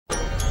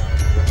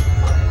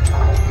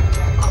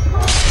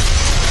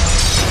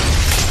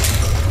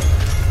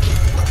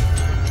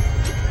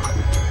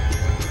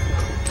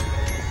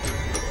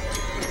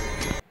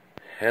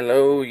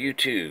Hello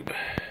YouTube,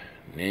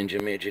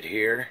 Ninja Midget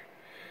here.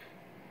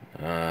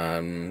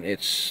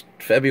 It's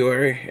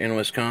February in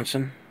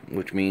Wisconsin,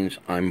 which means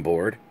I'm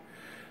bored,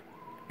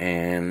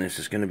 and this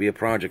is going to be a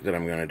project that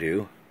I'm going to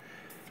do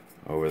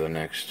over the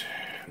next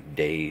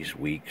days,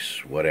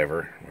 weeks,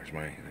 whatever. There's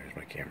my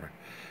camera.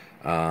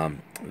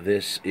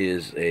 This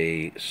is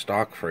a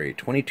stock for a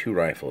 22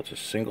 rifle. It's a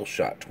single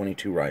shot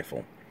 22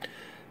 rifle,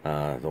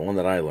 the one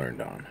that I learned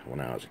on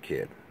when I was a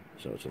kid.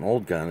 So it's an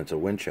old gun. It's a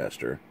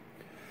Winchester.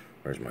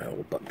 Where's my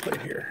old butt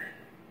plate here?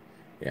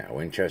 Yeah,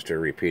 Winchester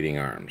repeating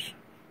arms.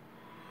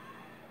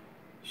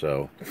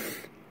 So,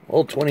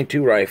 old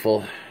 22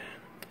 rifle,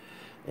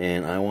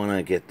 and I want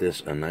to get this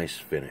a nice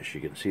finish.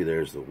 You can see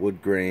there's the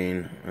wood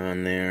grain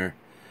on there.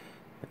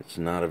 It's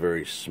not a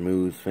very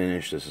smooth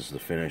finish. This is the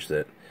finish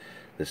that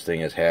this thing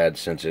has had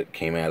since it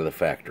came out of the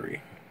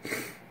factory.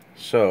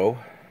 So,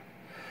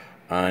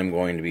 I'm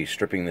going to be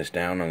stripping this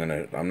down.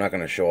 I'm not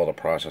going to show all the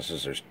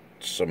processes. There's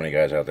so many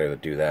guys out there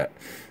that do that,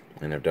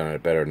 and they've done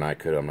it better than I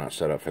could. I'm not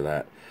set up for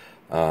that.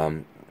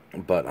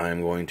 But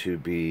I'm going to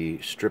be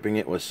stripping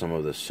it with some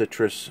of the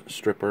citrus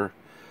stripper,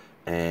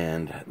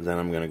 and then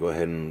I'm going to go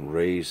ahead and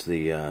raise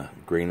the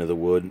grain of the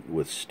wood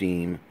with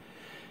steam,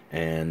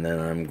 and then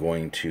I'm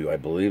going to, I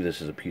believe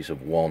this is a piece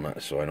of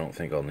walnut, so I don't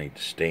think I'll need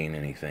to stain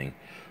anything.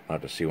 I'll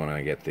have to see when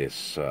I get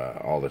this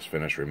all this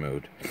finish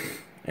removed.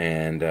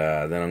 And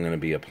then I'm going to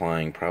be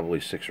applying probably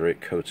 6 or 8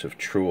 coats of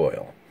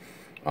TruOil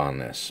on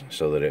this,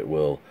 so that it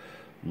will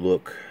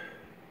look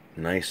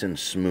nice and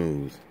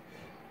smooth,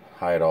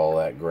 hide all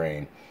that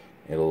grain.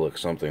 It'll look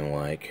something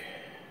like,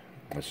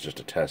 it's just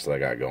a test that I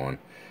got going.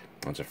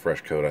 That's a fresh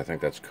coat. I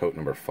think that's coat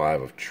number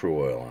 5 of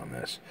TruOil on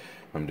this.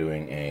 I'm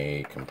doing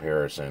a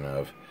comparison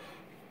of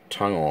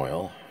tung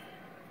oil,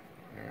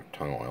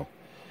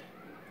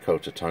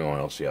 coats of tung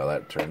oil, see how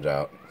that turns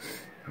out,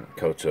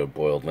 coats of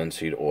boiled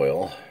linseed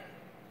oil,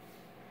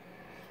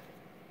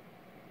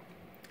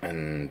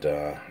 and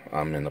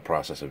I'm in the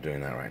process of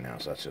doing that right now,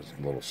 so that's just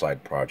a little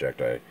side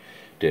project I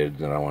did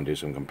that I want to do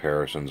some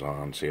comparisons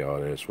on, see how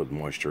it is with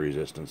moisture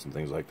resistance and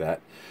things like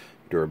that,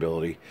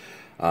 durability.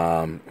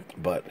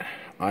 But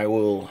I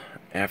will,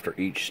 after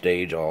each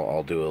stage,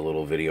 I'll do a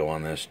little video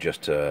on this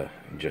just to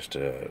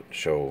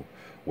show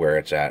where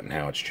it's at and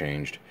how it's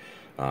changed.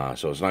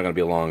 So it's not going to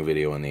be a long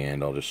video in the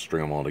end. I'll just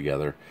string them all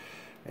together,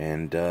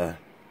 and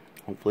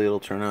hopefully it'll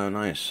turn out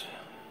nice.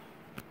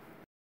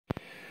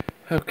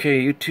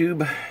 Okay,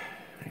 YouTube,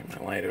 get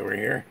my light over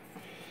here.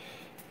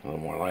 A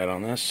little more light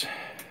on this.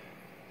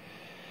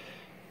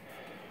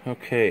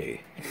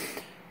 Okay,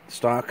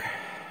 stock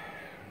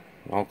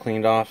all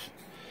cleaned off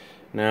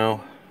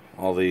now.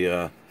 All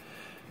the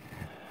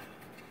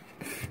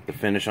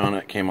finish on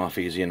it came off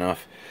easy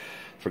enough.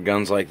 For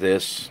guns like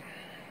this,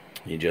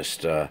 you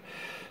just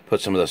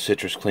put some of the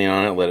citrus clean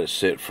on it, let it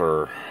sit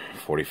for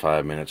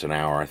 45 minutes, an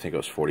hour. I think it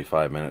was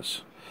 45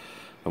 minutes.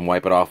 And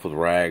wipe it off with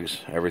rags.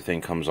 Everything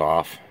comes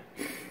off.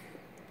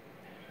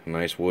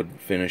 Nice wood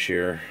finish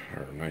here,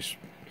 or nice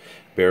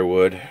bare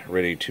wood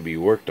ready to be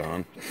worked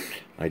on.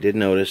 I did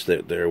notice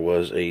that there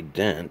was a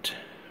dent.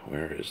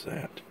 Where is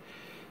that?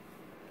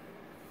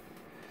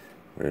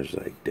 Where's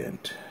that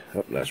dent?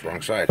 Oh, that's the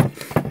wrong side.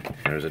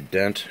 There's a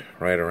dent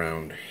right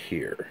around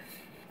here.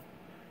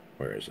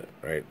 Where is it?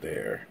 Right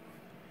there.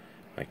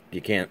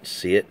 You can't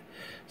see it.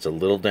 It's a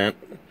little dent,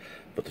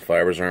 but the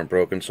fibers aren't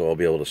broken, so I'll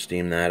be able to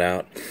steam that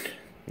out.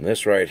 And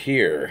this right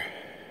here,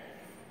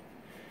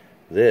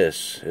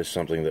 this is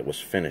something that was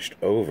finished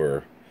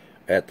over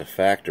at the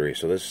factory.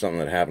 So this is something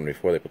that happened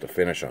before they put the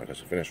finish on,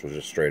 because the finish was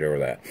just straight over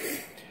that.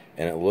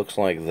 And it looks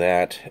like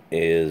that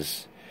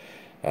is,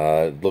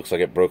 it looks like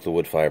it broke the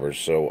wood fibers,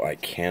 so I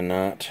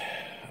cannot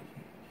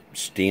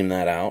steam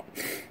that out.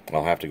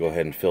 I'll have to go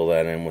ahead and fill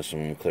that in with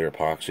some clear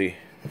epoxy,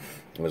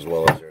 as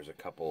well as there's a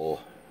couple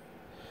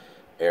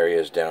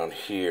areas down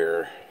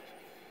here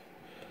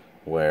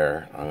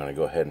where I'm going to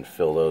go ahead and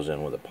fill those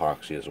in with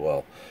epoxy as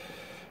well.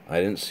 I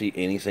didn't see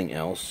anything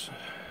else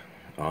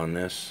on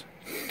this,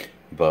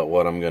 but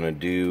what I'm going to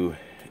do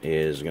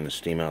is going to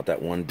steam out that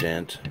one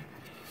dent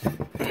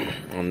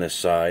on this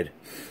side,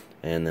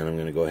 and then I'm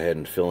going to go ahead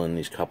and fill in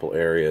these couple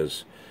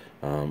areas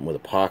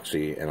with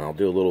epoxy, and I'll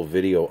do a little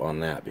video on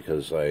that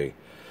because I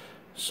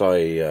saw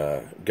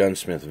a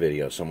gunsmith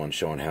video, someone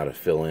showing how to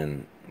fill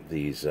in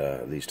these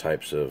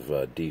types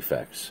of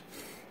defects,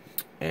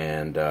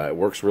 and it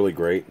works really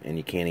great, and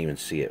you can't even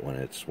see it when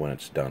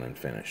it's done and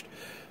finished.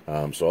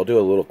 So I'll do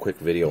a little quick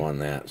video on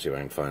that, see if I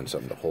can find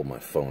something to hold my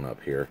phone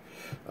up here,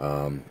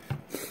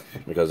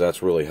 because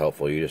that's really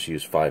helpful. You just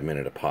use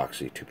 5-minute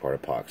epoxy,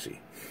 2-part epoxy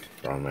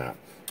on that,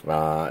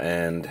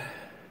 and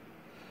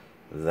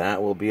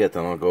that will be it.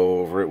 Then I'll go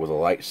over it with a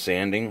light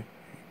sanding,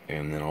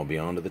 and then I'll be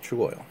on to the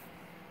TruOil.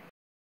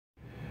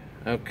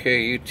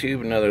 Okay, YouTube,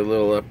 another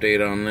little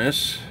update on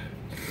this.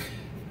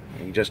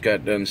 I just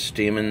got done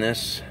steaming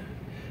this.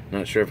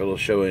 Not sure if it'll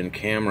show in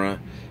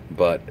camera,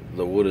 but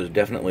the wood is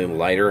definitely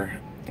lighter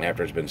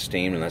after it's been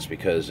steamed, and that's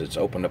because it's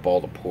opened up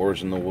all the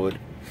pores in the wood.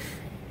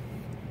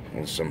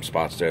 There's some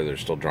spots there that are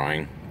still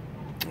drying.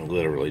 I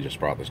literally just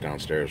brought this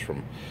downstairs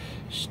from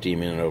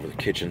steaming it over the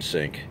kitchen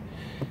sink.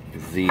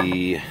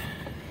 The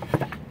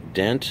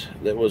dent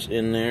that was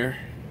in there,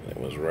 that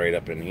was right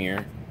up in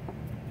here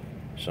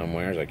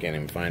somewhere, I can't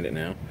even find it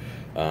now.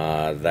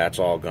 That's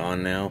all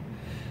gone now.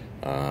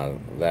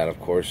 That, of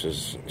course,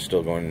 is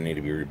still going to need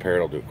to be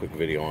repaired. I'll do a quick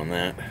video on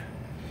that,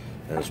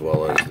 as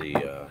well as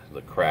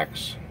the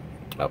cracks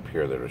up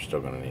here that are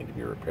still going to need to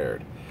be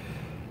repaired.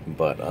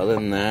 But other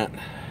than that,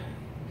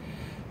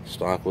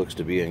 stock looks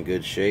to be in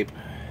good shape.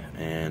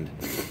 And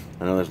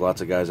I know there's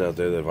lots of guys out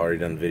there that have already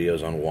done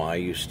videos on why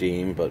you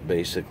steam, but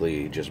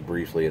basically, just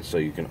briefly, it's so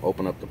you can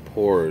open up the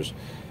pores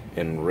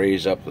and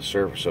raise up the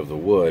surface of the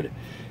wood.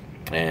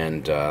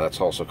 And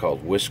that's also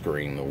called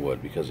whiskering the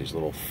wood, because these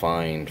little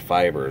fine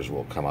fibers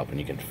will come up and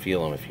you can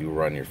feel them if you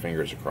run your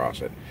fingers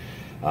across it.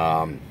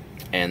 And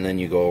then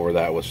you go over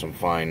that with some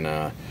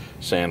fine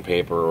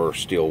sandpaper or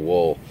steel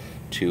wool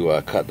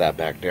to cut that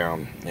back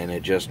down, and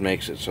it just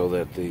makes it so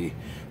that the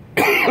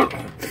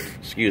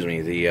excuse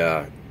me,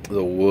 the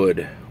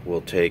wood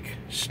will take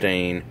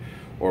stain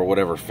or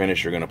whatever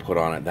finish you're going to put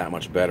on it that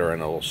much better,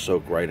 and it'll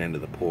soak right into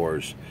the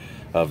pores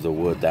of the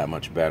wood that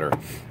much better,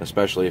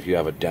 especially if you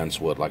have a dense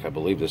wood. Like, I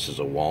believe this is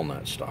a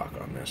walnut stock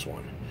on this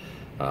one.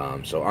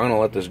 So I'm going to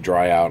let this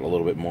dry out a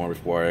little bit more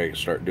before I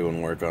start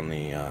doing work on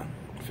the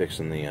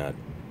fixing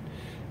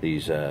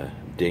these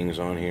dings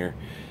on here,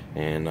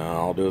 and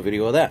I'll do a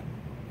video of that.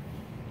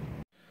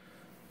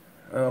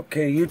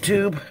 Okay,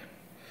 YouTube,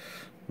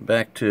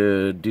 back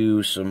to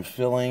do some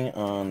filling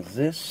on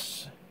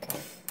this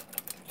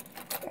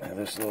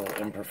little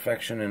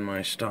imperfection in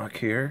my stock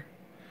here.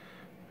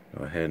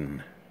 Go ahead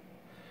and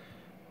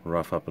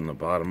rough up in the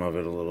bottom of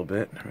it a little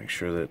bit, make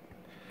sure that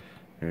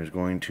there's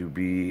going to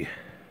be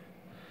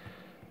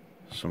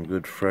some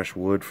good fresh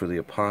wood for the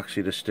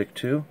epoxy to stick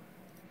to.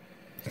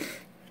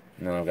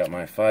 And then I've got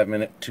my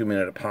 5-minute,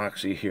 2-minute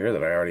epoxy here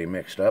that I already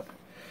mixed up,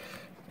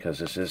 because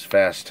this is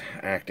fast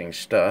acting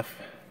stuff.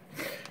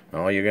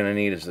 All you're going to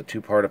need is the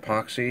 2-part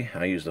epoxy.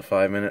 I use the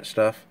 5-minute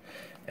stuff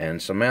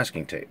and some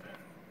masking tape.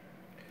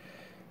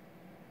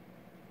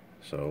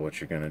 So what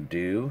you're going to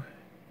do,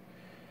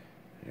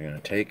 you're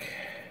going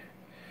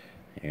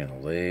to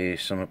lay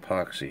some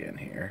epoxy in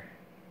here.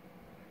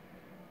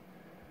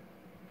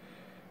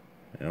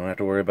 You don't have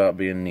to worry about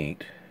being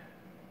neat.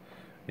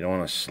 You don't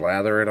want to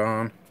slather it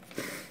on,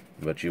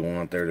 but you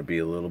want there to be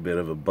a little bit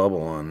of a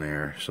bubble on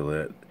there so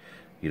that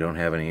you don't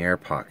have any air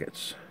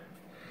pockets.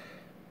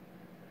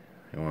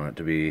 You want it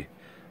to be a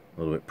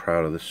little bit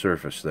proud of the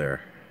surface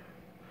there.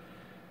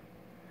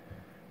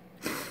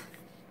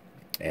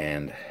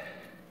 And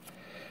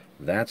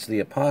that's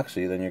the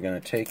epoxy. Then you're going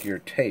to take your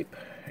tape,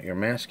 your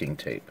masking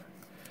tape,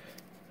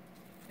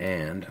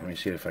 and let me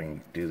see if I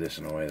can do this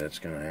in a way that's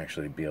going to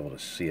actually be able to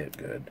see it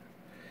good.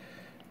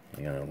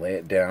 You're going to lay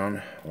it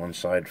down one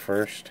side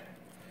first,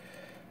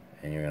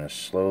 and you're going to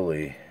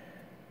slowly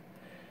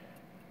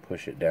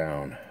push it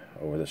down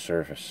over the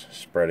surface,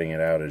 spreading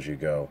it out as you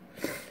go.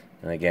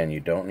 And again, you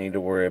don't need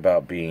to worry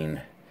about being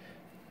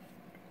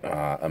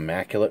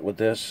immaculate with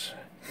this.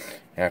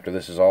 After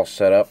this is all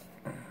set up,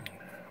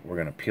 we're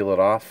going to peel it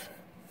off,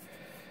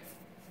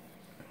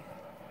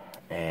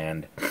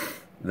 and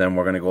then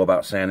we're going to go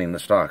about sanding the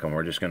stock, and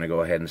we're just going to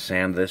go ahead and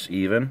sand this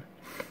even.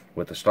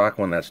 With the stock,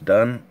 when that's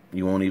done,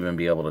 you won't even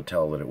be able to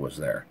tell that it was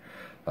there.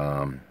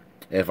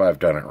 If I've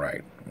done it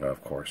right,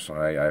 of course.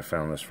 I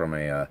found this from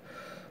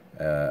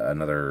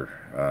another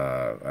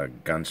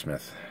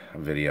gunsmith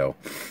video.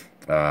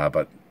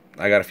 But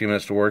I got a few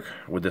minutes to work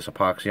with this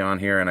epoxy on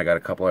here, and I got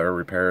a couple other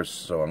repairs,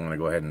 so I'm going to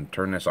go ahead and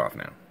turn this off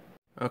now.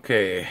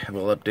 Okay, a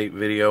little update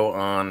video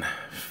on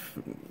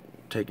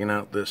taking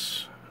out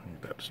this,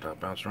 got to stop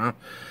bouncing around,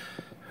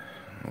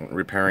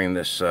 repairing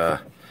this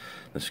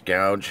this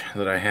gouge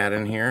that I had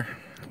in here.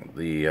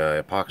 The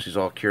epoxy's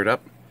all cured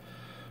up.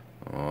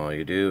 All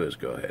you do is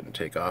go ahead and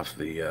take off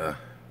the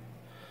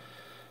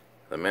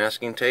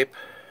masking tape,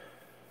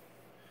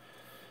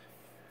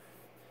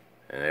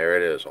 and there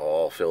it is,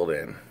 all filled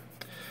in.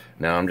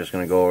 Now I'm just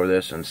going to go over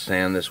this and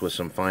sand this with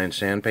some fine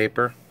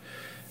sandpaper,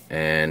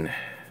 and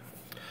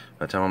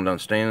by the time I'm done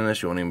staining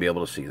this, you won't even be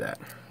able to see that.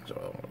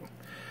 So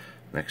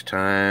next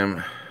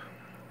time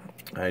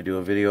I do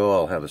a video,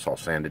 I'll have this all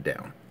sanded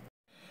down.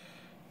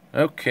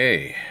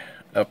 Okay,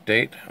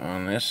 update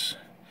on this.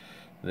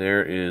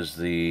 There is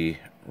the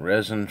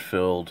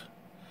resin-filled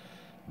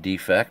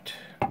defect.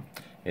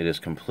 It is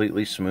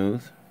completely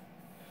smooth.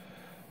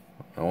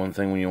 One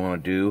thing you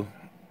want to do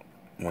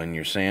when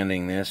you're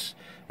sanding this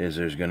is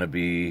there's going to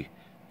be,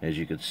 as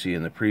you could see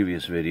in the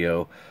previous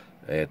video,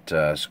 it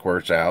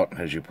squirts out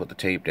as you put the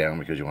tape down,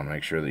 because you want to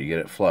make sure that you get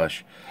it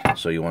flush.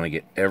 So you want to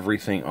get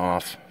everything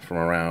off from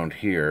around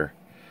here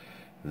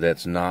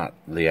that's not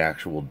the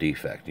actual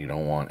defect. You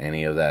don't want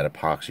any of that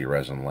epoxy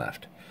resin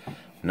left.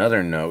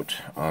 Another note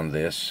on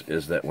this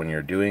is that when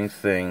you're doing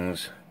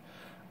things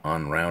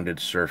on rounded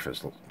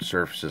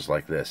surfaces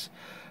like this,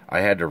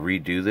 I had to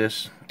redo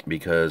this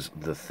because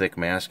the thick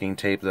masking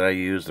tape that I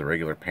used, the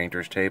regular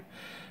painter's tape,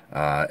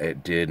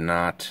 it did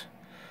not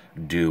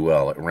do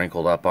well. It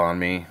wrinkled up on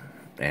me,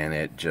 and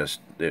it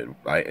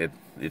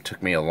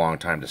took me a long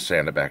time to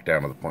sand it back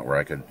down to the point where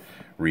I could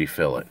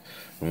refill it.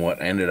 And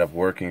what ended up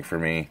working for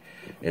me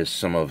is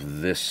some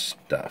of this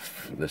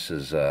stuff. This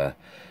is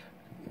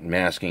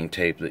masking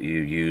tape that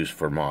you use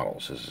for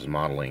models. This is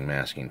modeling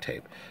masking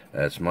tape.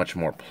 It's much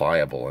more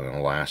pliable and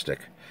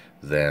elastic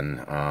than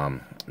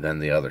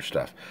the other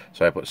stuff.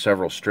 So I put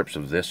several strips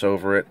of this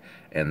over it,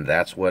 and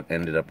that's what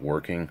ended up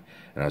working.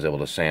 And I was able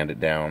to sand it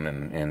down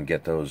and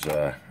get those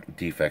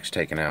defects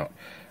taken out,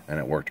 and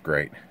it worked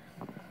great.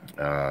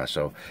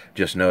 So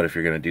just note, if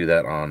you're going to do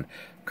that on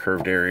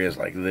curved areas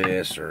like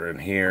this or in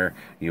here,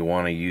 you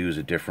want to use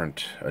a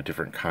different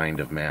kind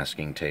of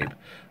masking tape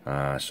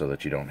so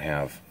that you don't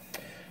have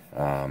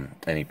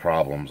any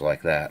problems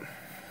like that.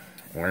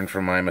 Learn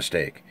from my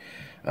mistake.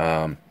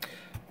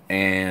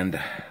 And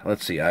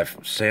let's see, I've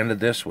sanded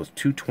this with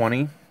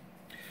 220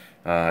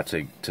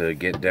 to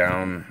get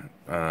down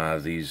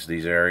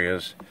these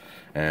areas,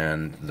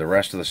 and the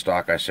rest of the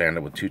stock I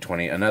sanded with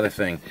 220. Another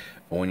thing,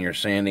 when you're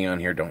sanding on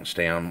here, don't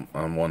stay on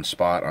one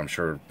spot. I'm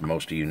sure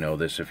most of you know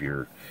this if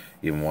you're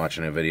even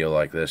watching a video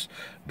like this,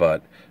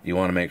 but you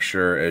want to make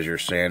sure as you're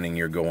sanding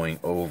you're going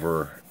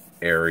over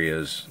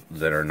areas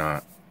that are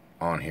not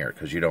on here,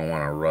 because you don't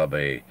want to rub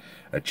a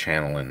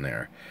channel in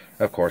there.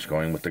 Of course,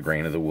 going with the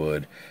grain of the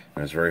wood,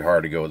 and it's very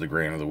hard to go with the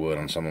grain of the wood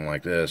on something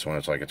like this when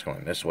it's like it's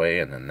going this way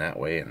and then that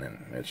way, and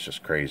then it's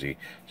just crazy.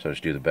 So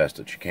just do the best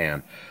that you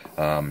can.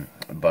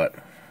 But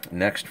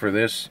next for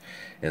this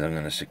is I'm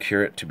going to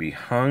secure it to be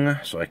hung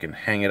so I can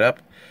hang it up.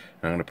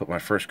 And I'm going to put my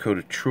first coat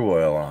of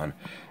TruOil on,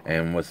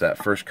 and with that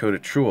first coat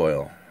of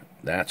TruOil,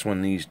 that's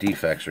when these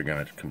defects are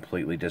going to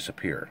completely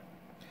disappear.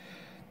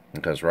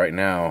 Because right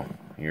now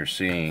you're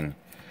seeing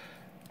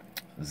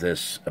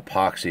this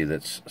epoxy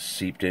that's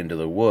seeped into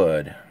the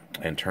wood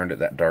and turned it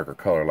that darker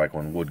color, like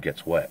when wood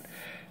gets wet.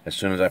 As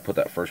soon as I put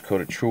that first coat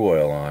of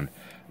TruOil on,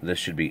 this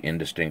should be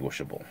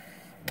indistinguishable,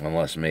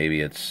 unless maybe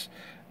it's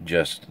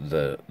just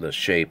the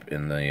shape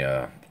in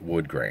the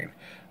wood grain,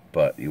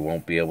 but you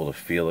won't be able to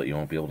feel it, you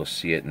won't be able to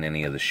see it in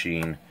any of the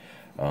sheen.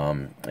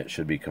 It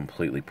should be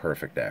completely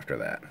perfect after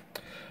that,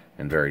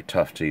 and very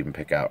tough to even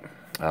pick out.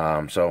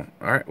 So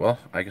alright, well,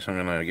 I guess I'm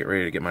gonna get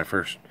ready to get my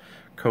first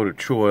coat of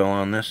TruOil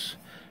on this,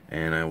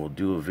 and I will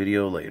do a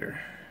video later.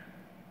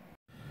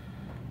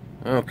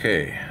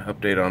 Okay,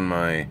 update on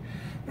my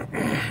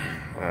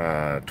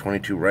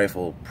 22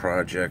 rifle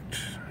project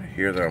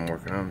here that I'm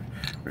working on,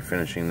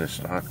 refinishing this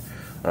stock.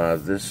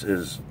 This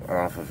is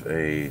off of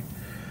a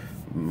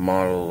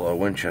model, a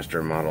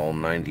Winchester model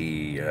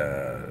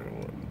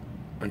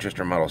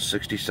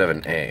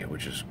 67a,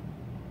 which is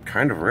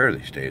kind of rare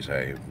these days.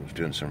 I was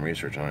doing some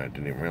research on it,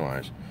 didn't even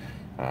realize.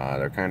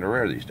 They're kind of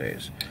rare these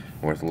days.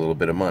 Worth a little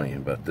bit of money,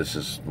 but this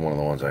is one of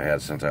the ones I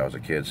had since I was a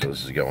kid, so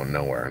this is going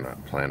nowhere. I'm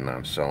not planning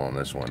on selling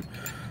this one.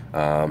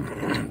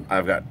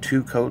 I've got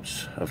 2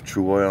 coats of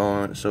TruOil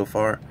on it so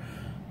far.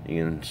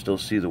 You can still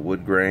see the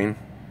wood grain,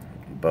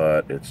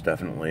 but it's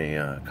definitely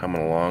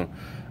coming along.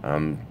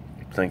 I'm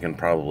thinking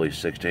probably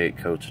 6 to 8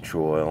 coats of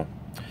TruOil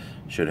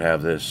should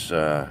have this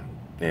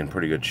in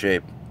pretty good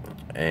shape.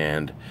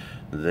 And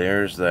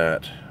there's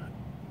that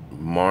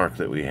mark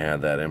that we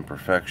had, that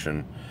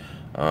imperfection,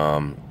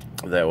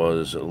 that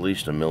was at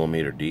least a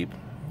millimeter deep.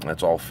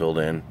 That's all filled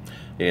in.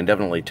 You can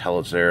definitely tell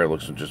it's there. It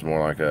looks just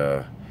more like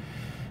a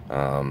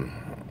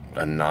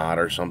knot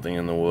or something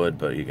in the wood,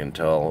 but you can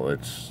tell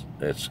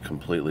it's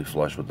completely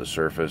flush with the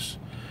surface.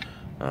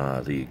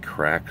 The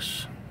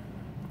cracks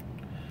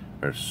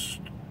or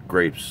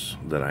scrapes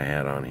that I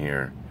had on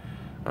here,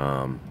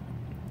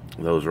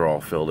 those are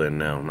all filled in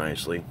now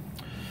nicely,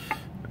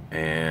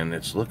 and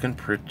it's looking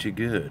pretty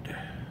good.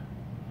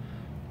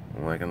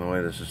 I'm liking the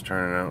way this is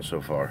turning out so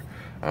far.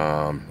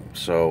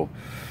 So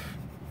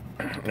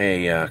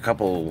a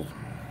couple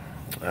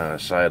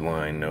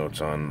sideline notes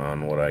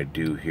on what I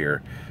do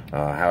here.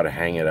 How to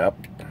hang it up.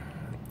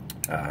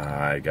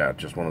 I got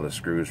just one of the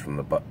screws from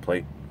the butt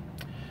plate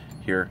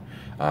here,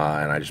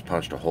 and I just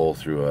punched a hole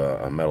through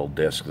a metal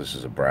disc. This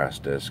is a brass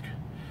disc,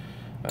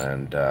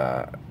 and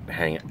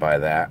hang it by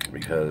that,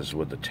 because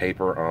with the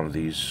taper on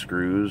these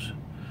screws,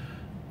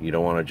 you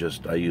don't want to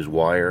just, I use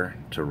wire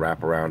to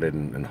wrap around it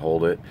and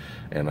hold it,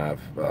 and I've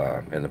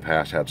in the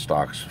past had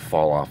stocks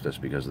fall off this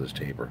because of this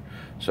taper.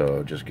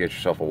 So just get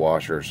yourself a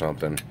washer or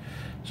something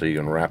so you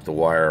can wrap the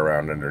wire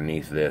around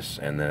underneath this,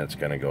 and then it's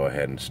going to go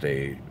ahead and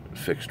stay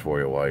fixed for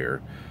you while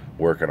you're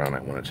working on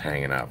it when it's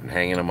hanging up. And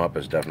hanging them up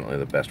is definitely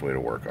the best way to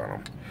work on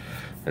them.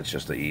 It's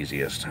just the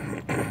easiest.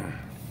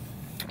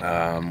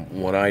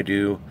 What I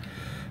do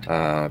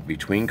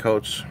between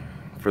coats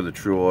for the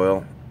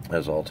TruOil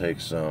is I'll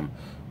take some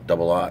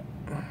double-aught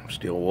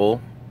steel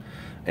wool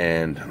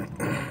and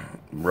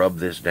rub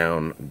this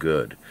down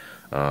good.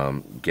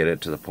 Get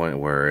it to the point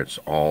where it's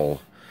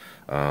all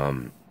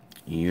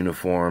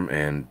uniform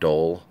and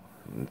dull,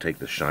 and take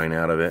the shine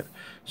out of it,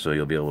 so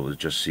you'll be able to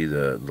just see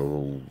the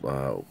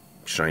little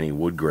shiny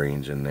wood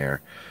grains in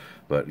there.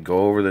 But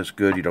go over this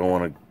good. You don't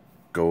want to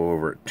go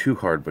over it too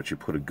hard, but you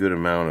put a good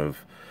amount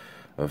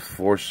of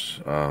force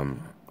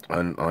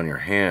on your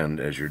hand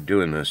as you're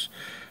doing this,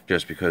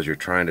 just because you're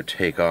trying to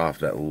take off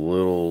that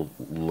little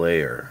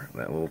layer,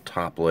 that little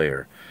top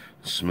layer,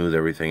 smooth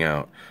everything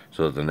out,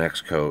 so that the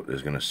next coat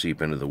is going to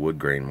seep into the wood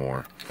grain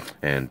more,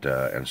 and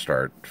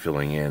start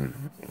filling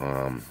in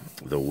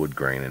the wood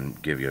grain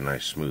and give you a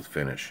nice smooth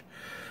finish.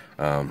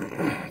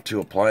 To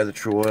apply the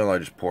TruOil, I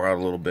just pour out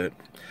a little bit.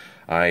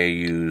 I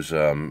use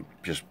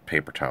just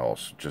paper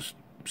towels, just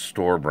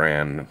store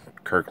brand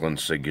Kirkland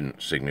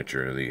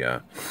Signature,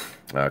 the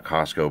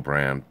Costco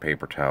brand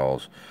paper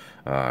towels.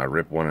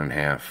 Rip one in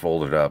half,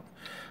 fold it up.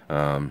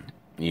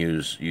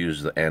 Use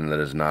the end that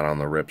is not on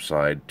the rip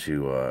side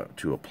to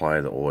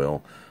apply the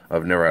oil.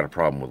 I've never had a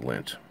problem with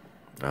lint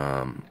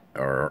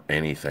or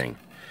anything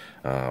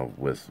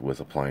with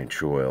applying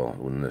TruOil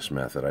in this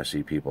method. I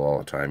see people all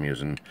the time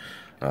using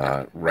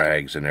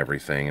rags and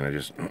everything,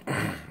 and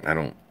I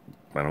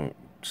don't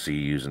see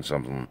using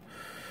something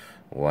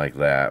like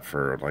that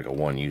for like a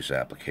one-use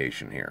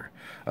application here.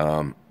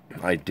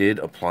 I did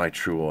apply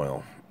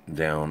TruOil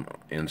down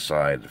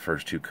inside the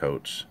first 2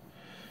 coats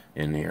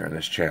in here in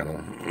this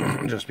channel,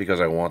 just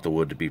because I want the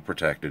wood to be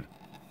protected.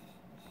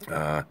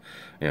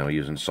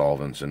 Using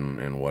solvents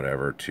and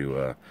whatever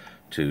to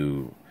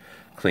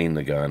clean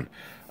the gun.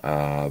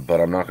 But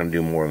I'm not going to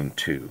do more than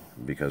 2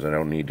 because I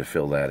don't need to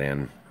fill that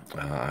in.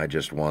 I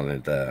just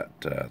wanted that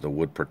the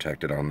wood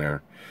protected on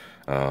there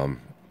a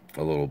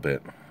little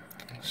bit.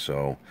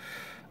 So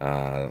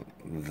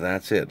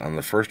that's it. On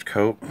the first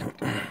coat,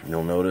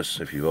 you'll notice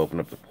if you open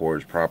up the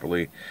pores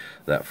properly,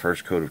 that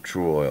first coat of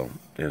TruOil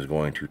is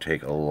going to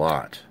take a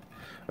lot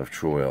of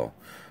TruOil.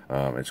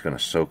 It's going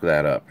to soak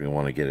that up. You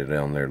want to get it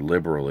down there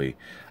liberally.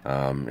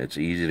 It's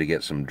easy to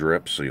get some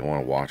drips, so you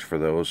want to watch for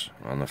those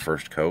on the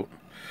first coat.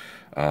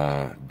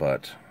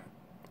 But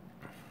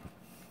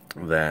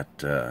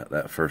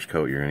that first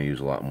coat, you're going to use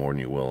a lot more than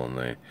you will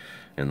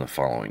in the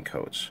following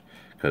coats,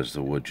 because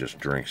the wood just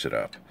drinks it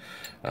up.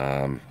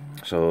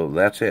 So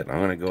that's it. I'm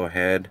going to go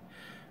ahead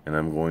and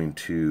I'm going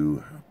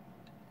to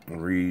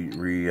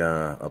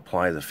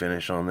apply the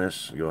finish on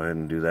this. Go ahead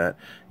and do that.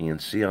 You can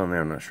see on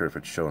there, I'm not sure if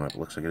it's showing up, it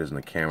looks like it is in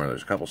the camera,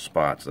 there's a couple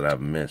spots that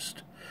I've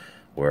missed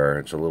where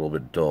it's a little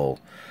bit dull.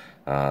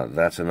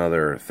 That's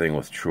another thing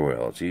with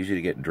TruOil. It's easy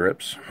to get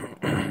drips.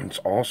 It's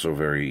also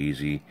very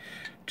easy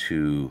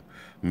to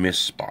miss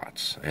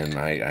spots, and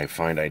I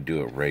find I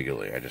do it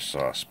regularly. I just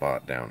saw a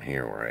spot down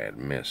here where I had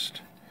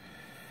missed.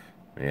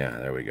 Yeah,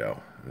 there we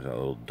go. There's a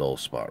little dull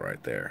spot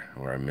right there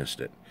where I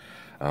missed it.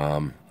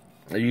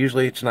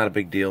 Usually it's not a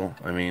big deal.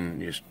 I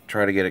mean, you just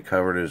try to get it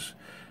covered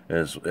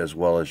as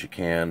well as you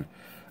can.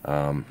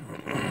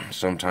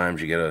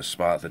 Sometimes you get a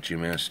spot that you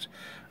missed.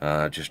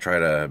 Just try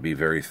to be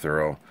very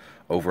thorough.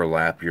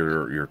 Overlap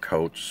your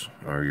coats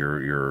or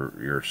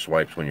your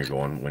swipes when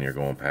you're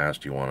going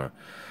past. You want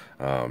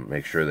to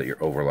make sure that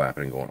you're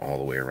overlapping and going all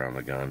the way around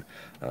the gun.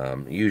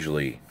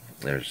 Usually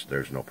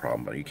there's no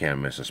problem, but you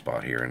can miss a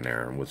spot here and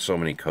there. And with so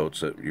many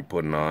coats that you're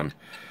putting on,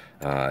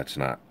 it's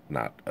not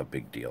a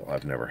big deal.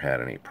 I've never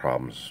had any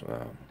problems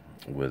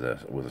with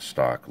a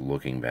stock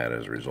looking bad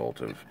as a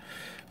result of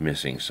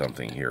missing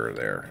something here or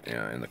there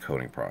in the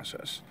coating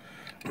process.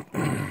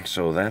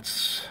 So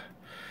that's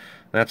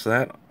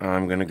that.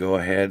 I'm going to go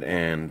ahead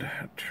and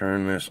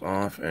turn this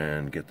off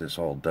and get this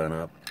all done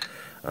up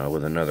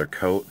with another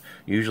coat.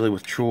 Usually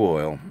with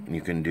TruOil,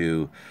 you can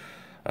do,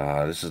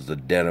 this is the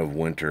dead of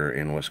winter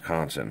in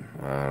Wisconsin.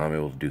 I'm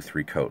able to do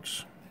 3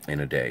 coats in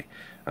a day.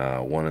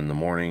 One in the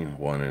morning,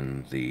 one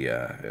in the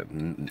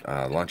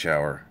lunch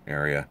hour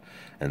area,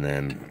 and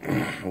then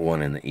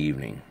one in the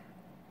evening.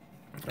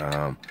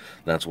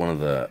 That's one of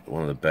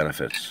the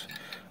benefits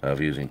of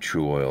using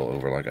TruOil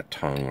over like a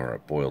tung or a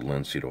boiled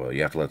linseed oil.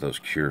 You have to let those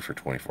cure for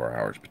 24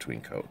 hours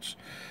between coats,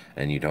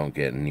 and you don't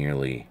get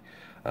nearly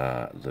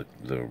the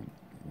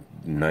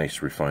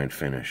nice refined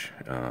finish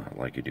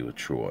like you do with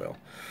TruOil.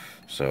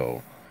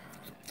 So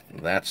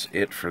that's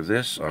it for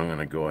this. I'm going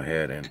to go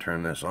ahead and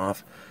turn this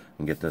off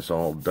and get this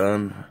all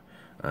done,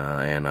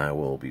 and I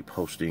will be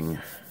posting.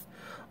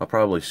 I'll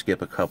probably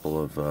skip a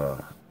couple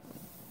of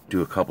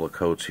do a couple of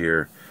coats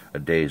here, a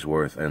day's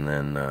worth, and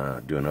then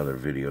do another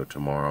video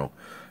tomorrow,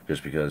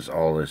 just because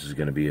all this is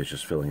going to be is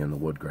just filling in the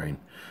wood grain.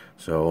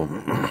 So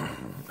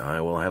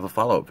I will have a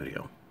follow-up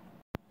video.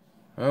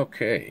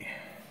 Okay,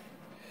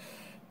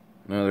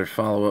 another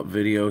follow-up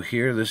video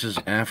here. This is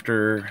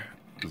after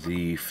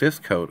the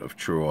 5th coat of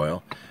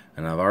TruOil,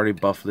 and I've already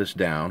buffed this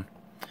down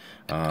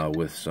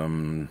with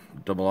some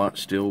double-aught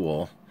steel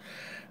wool.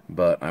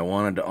 But I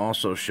wanted to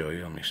also show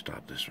you, let me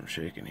stop this from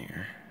shaking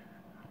here.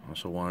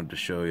 Also wanted to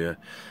show you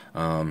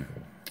a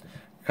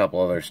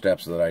couple other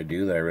steps that I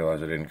do that I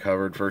realized I didn't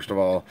cover. First of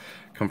all,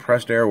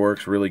 compressed air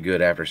works really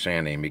good after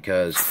sanding,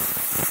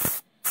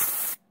 because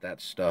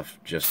that stuff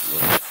just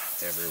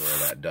looks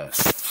everywhere, that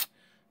dust.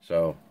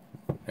 So,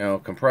 you know,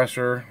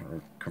 compressor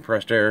or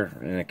compressed air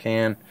in a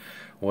can,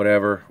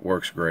 whatever,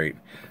 works great.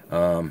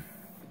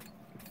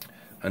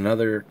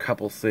 Another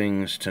couple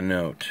things to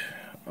note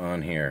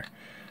on here.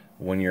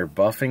 When you're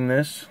buffing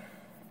this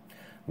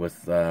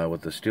with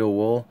the steel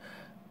wool,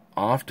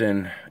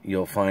 often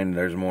you'll find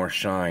there's more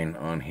shine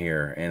on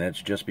here, and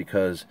it's just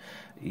because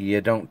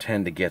you don't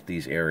tend to get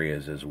these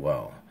areas as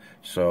well.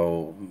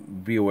 So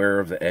be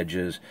aware of the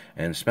edges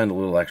and spend a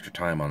little extra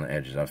time on the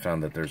edges. I've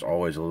found that there's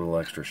always a little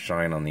extra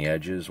shine on the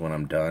edges when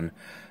I'm done,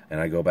 and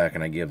I go back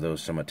and I give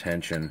those some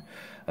attention,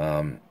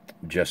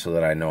 just so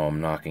that I know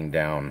I'm knocking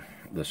down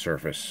the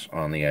surface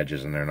on the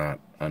edges and they're not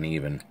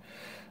uneven.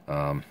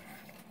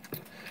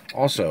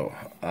 Also,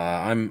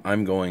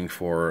 I'm going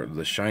for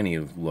the shiny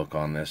look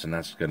on this, and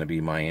that's going to be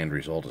my end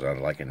result. Is I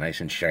like it nice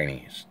and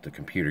shiny. It's the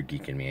computer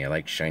geek in me. I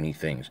like shiny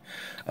things.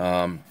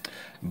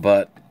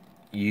 But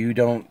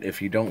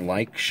if you don't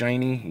like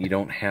shiny, you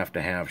don't have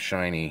to have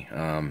shiny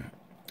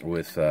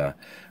with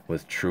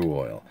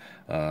TruOil.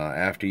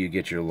 After you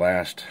get your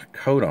last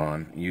coat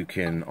on, you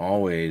can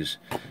always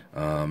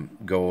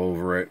go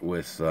over it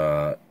with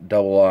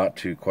double-aught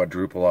to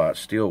quadruple-aught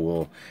steel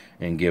wool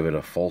and give it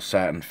a full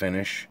satin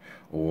finish,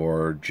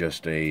 or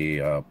just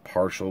a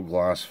partial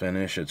gloss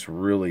finish. It's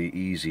really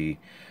easy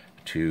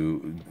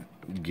to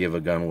give a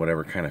gun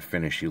whatever kind of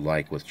finish you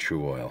like with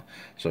TruOil.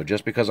 So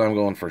just because I'm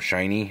going for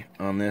shiny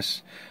on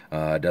this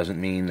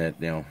doesn't mean that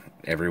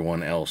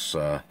everyone else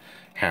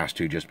has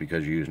to, just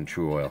because you're using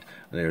TruOil.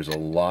 There's a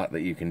lot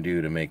that you can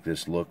do to make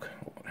this look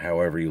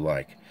however you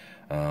like.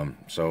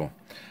 So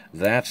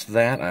that's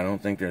that. I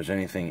don't think there's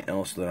anything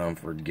else that I'm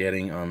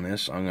forgetting on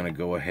this. I'm going to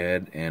go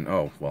ahead and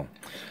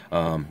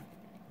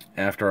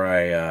after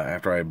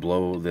I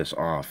blow this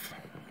off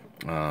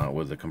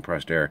with the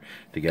compressed air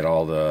to get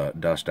all the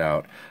dust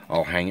out,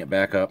 I'll hang it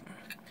back up.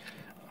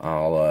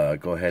 I'll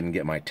go ahead and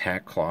get my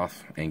tack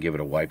cloth and give it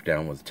a wipe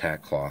down with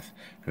tack cloth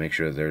to make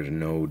sure there's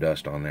no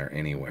dust on there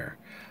anywhere.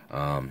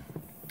 Then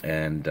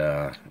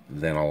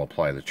I'll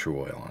apply the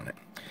TruOil on it.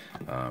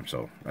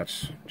 So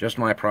that's just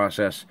my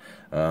process.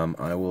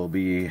 I will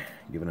be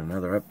giving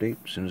another update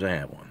as soon as I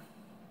have one.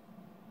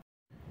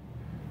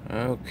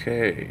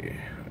 Okay,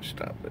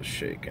 stop this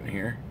shaking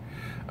here.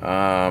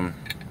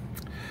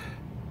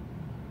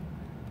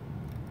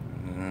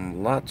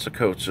 Lots of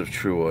coats of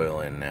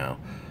TruOil in now.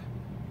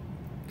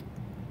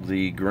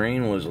 The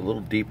grain was a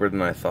little deeper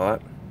than I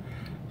thought,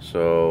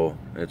 so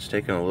it's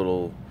taken a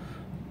little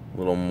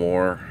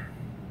more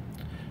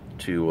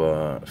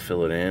to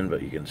fill it in,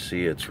 but you can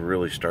see it's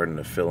really starting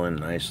to fill in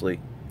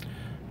nicely.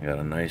 I got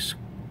a nice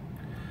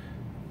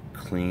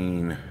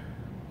clean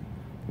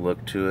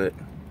look to it.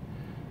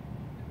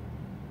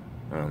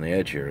 On the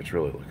edge here, it's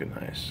really looking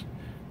nice.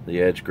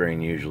 The edge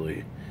grain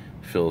usually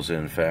fills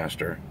in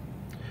faster.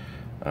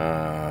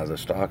 The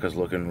stock is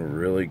looking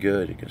really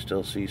good. You can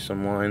still see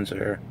some lines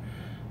there,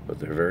 but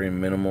they're very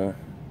minimal.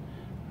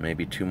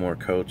 Maybe 2 more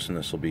coats and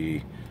this will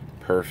be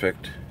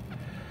perfect.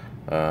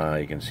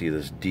 You can see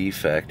this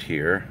defect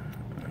here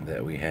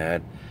that we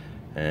had,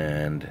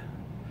 and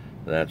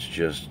that's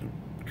just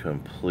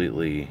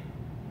completely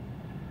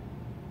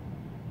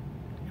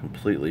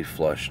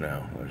flush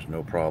now. There's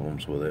no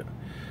problems with it.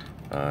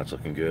 It's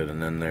looking good.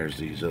 And then there's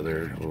these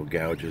other little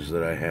gouges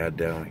that I had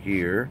down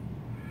here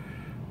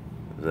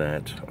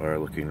that are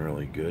looking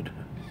really good.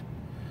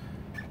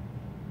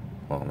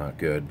 Well, not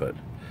good, but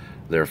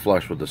they're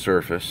flush with the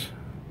surface.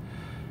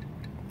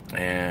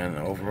 And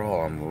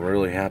overall, I'm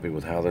really happy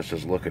with how this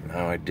is looking.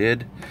 Now, I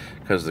did,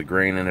 because the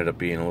grain ended up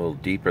being a little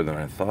deeper than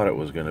I thought it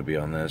was going to be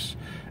on this,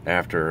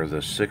 after the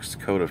 6th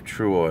coat of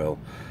TruOil,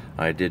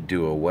 I did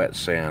do a wet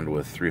sand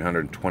with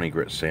 320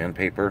 grit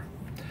sandpaper,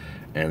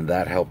 and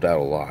that helped out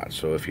a lot.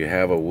 So if you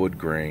have a wood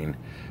grain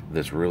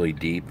that's really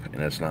deep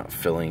and it's not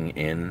filling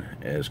in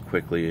as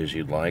quickly as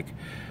you'd like,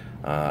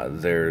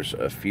 there's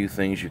a few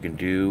things you can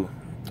do.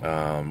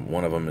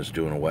 One of them is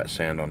doing a wet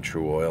sand on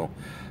TruOil.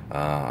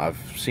 I've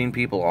seen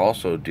people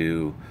also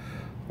do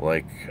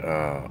like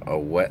a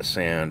wet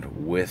sand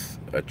with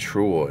a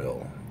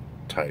TruOil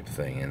type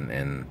thing,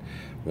 and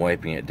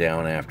wiping it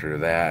down after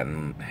that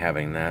and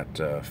having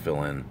that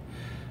fill in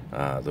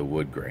the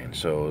wood grain.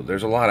 So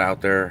there's a lot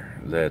out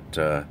there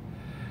that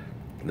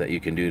you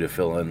can do to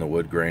fill in the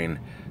wood grain.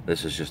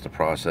 This is just a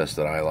process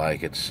that I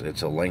like.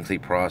 It's a lengthy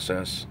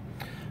process,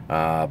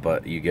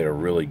 but you get a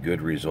really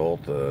good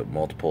result. The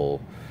multiple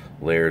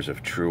layers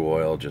of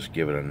TruOil just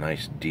give it a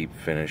nice deep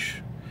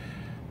finish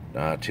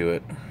to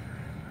it.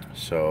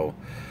 So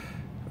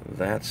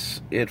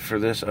that's it for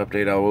this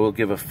update. I will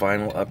give a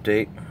final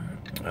update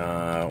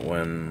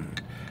when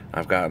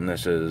I've gotten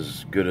this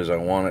as good as I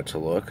want it to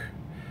look.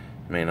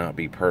 May not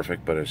be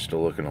perfect, but it's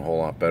still looking a whole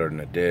lot better than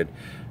it did.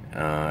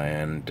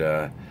 And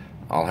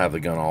I'll have the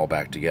gun all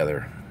back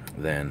together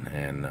then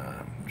and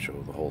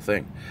show the whole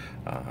thing.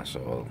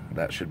 So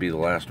that should be the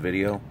last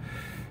video,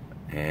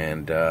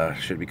 and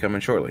should be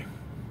coming shortly.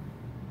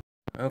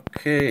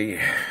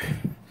 Okay,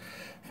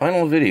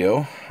 final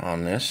video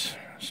on this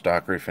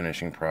stock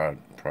refinishing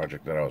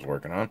project that I was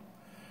working on.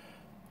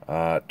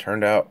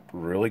 Turned out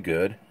really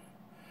good.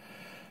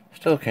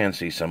 Still can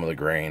see some of the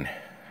grain.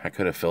 I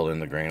could have filled in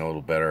the grain a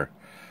little better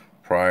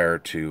prior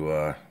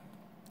to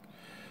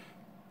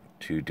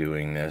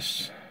doing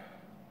this,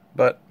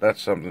 but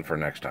that's something for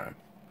next time.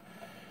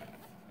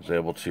 I was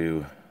able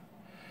to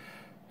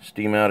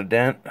steam out a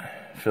dent,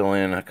 fill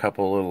in a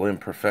couple little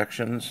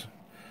imperfections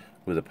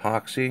with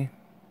epoxy.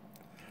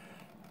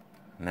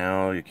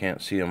 Now you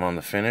can't see them on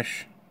the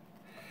finish.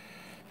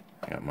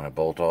 Got my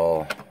bolt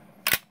all,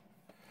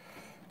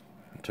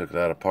 took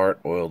that apart,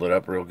 oiled it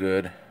up real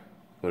good,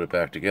 put it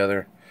back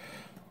together.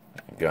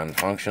 Gun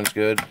functions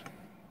good.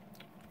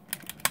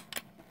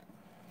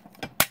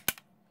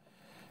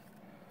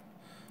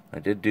 I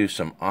did do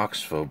some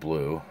Oxfo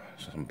blue,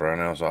 some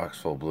Brownells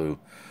Oxfo blue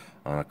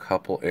on a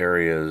couple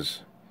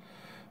areas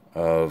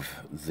of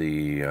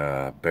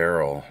the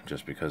barrel,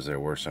 just because there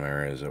were some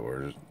areas that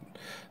were,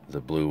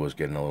 the blue was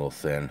getting a little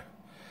thin.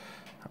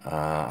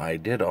 I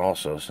did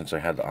also, since I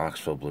had the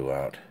Oxfo blue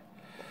out,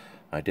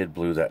 I did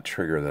blue that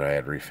trigger that I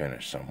had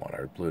refinished somewhat.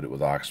 I blued it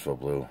with Oxfo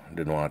blue.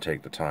 Didn't want to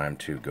take the time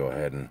to go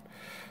ahead and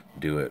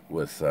do it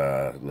with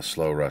the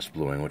slow rust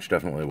bluing, which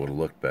definitely would have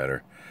looked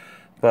better.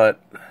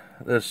 But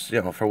this,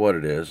 you know, for what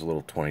it is, a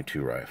little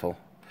 22 rifle,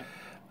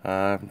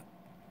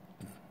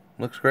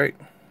 looks great.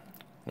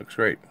 Looks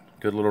great.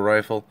 Good little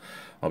rifle.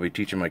 I'll be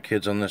teaching my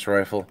kids on this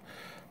rifle.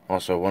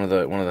 Also, one of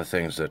the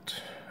things that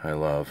I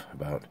love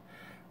about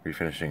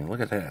refinishing.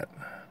 Look at that.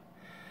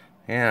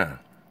 Yeah,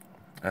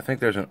 I think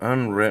there's an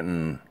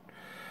unwritten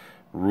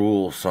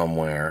rule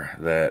somewhere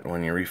that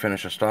when you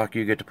refinish a stock,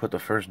 you get to put the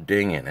first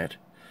ding in it.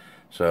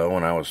 So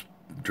when I was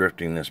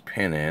drifting this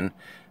pin in,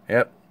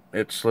 yep,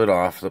 it slid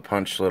off. The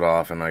punch slid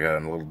off, and I got a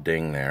little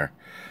ding there.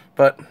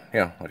 But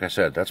yeah, like I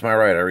said, that's my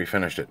right. I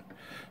refinished it.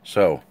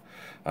 So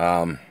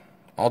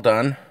all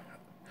done.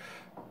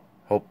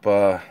 Hope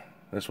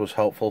this was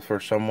helpful for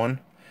someone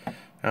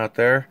out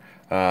there.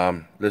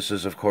 This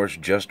is, of course,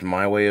 just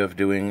my way of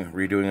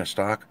redoing a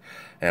stock,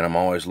 and I'm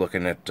always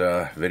looking at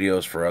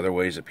videos for other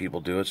ways that people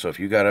do it. So if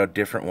you got a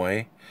different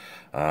way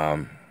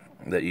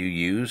that you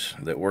use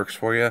that works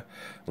for you,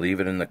 leave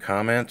it in the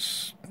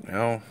comments, you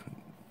know,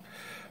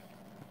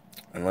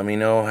 and let me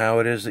know how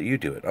it is that you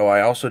do it. Oh,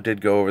 I also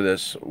did go over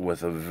this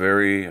with a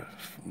very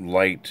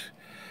light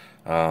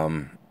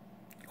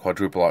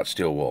quadruple aught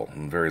steel wool,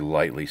 and very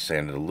lightly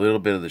sanded a little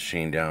bit of the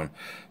sheen down.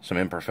 Some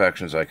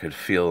imperfections I could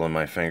feel in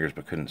my fingers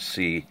but couldn't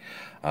see,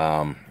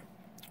 but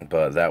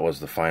that was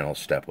the final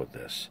step with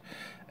this.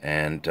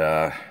 And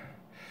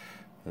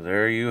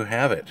there you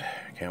have it.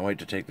 Can't wait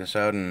to take this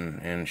out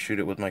and shoot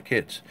it with my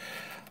kids.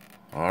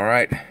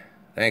 Alright,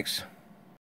 thanks.